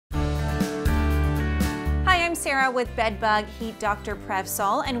I'm Sarah with Bedbug Heat Dr.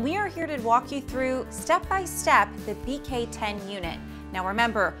 Prevsol, and we are here to walk you through step by step the BK10 unit. Now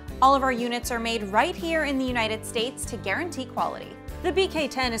remember, all of our units are made right here in the United States to guarantee quality. The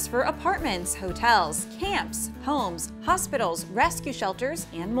BK10 is for apartments, hotels, camps, homes, hospitals, rescue shelters,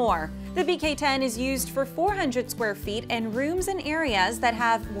 and more. The BK10 is used for 400 square feet and rooms and areas that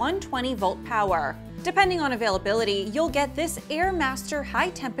have 120 volt power. Depending on availability, you'll get this AirMaster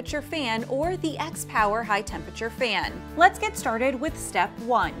high temperature fan or the X-Power high temperature fan. Let's get started with step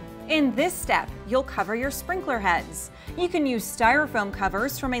 1. In this step, you'll cover your sprinkler heads. You can use styrofoam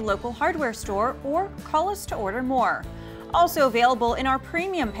covers from a local hardware store or call us to order more. Also available in our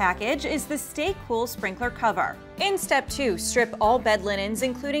premium package is the Stay Cool sprinkler cover. In step 2, strip all bed linens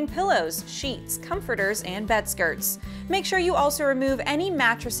including pillows, sheets, comforters, and bed skirts. Make sure you also remove any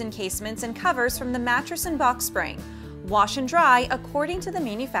mattress encasements and covers from the mattress and box spring. Wash and dry according to the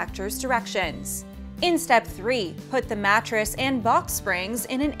manufacturer's directions. In step 3, put the mattress and box springs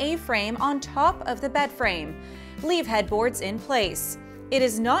in an A-frame on top of the bed frame. Leave headboards in place. It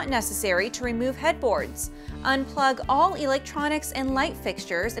is not necessary to remove headboards. Unplug all electronics and light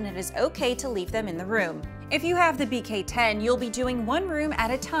fixtures, and it is okay to leave them in the room. If you have the BK10, you'll be doing one room at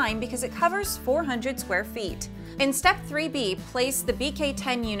a time because it covers 400 square feet. In step 3B, place the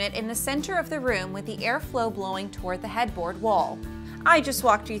BK10 unit in the center of the room with the airflow blowing toward the headboard wall. I just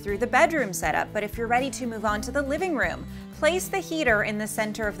walked you through the bedroom setup, but if you're ready to move on to the living room, place the heater in the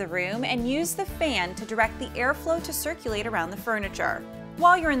center of the room and use the fan to direct the airflow to circulate around the furniture.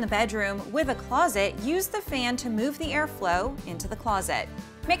 While you're in the bedroom with a closet, use the fan to move the airflow into the closet.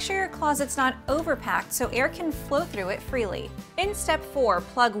 Make sure your closet's not overpacked so air can flow through it freely. In step 4,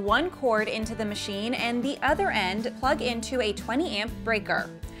 plug one cord into the machine and the other end plug into a 20 amp breaker.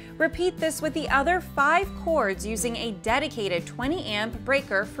 Repeat this with the other 5 cords using a dedicated 20 amp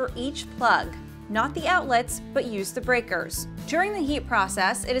breaker for each plug. Not the outlets, but use the breakers. During the heat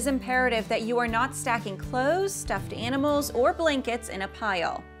process, it is imperative that you are not stacking clothes, stuffed animals, or blankets in a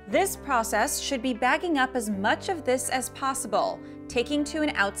pile. This process should be bagging up as much of this as possible, taking to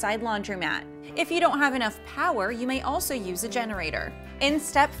an outside laundromat. If you don't have enough power, you may also use a generator. In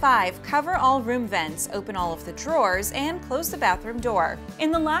step 5, cover all room vents, open all of the drawers, and close the bathroom door. In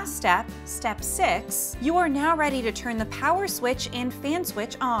the last step, step 6, you are now ready to turn the power switch and fan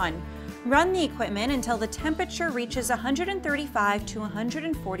switch on. Run the equipment until the temperature reaches 135 to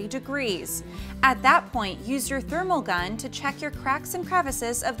 140 degrees. At that point, use your thermal gun to check your cracks and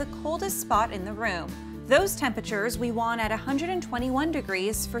crevices of the coldest spot in the room. Those temperatures we want at 121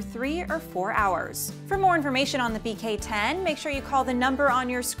 degrees for 3 or 4 hours. For more information on the BK10, make sure you call the number on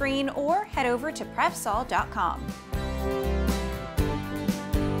your screen or head over to Prevsol.com.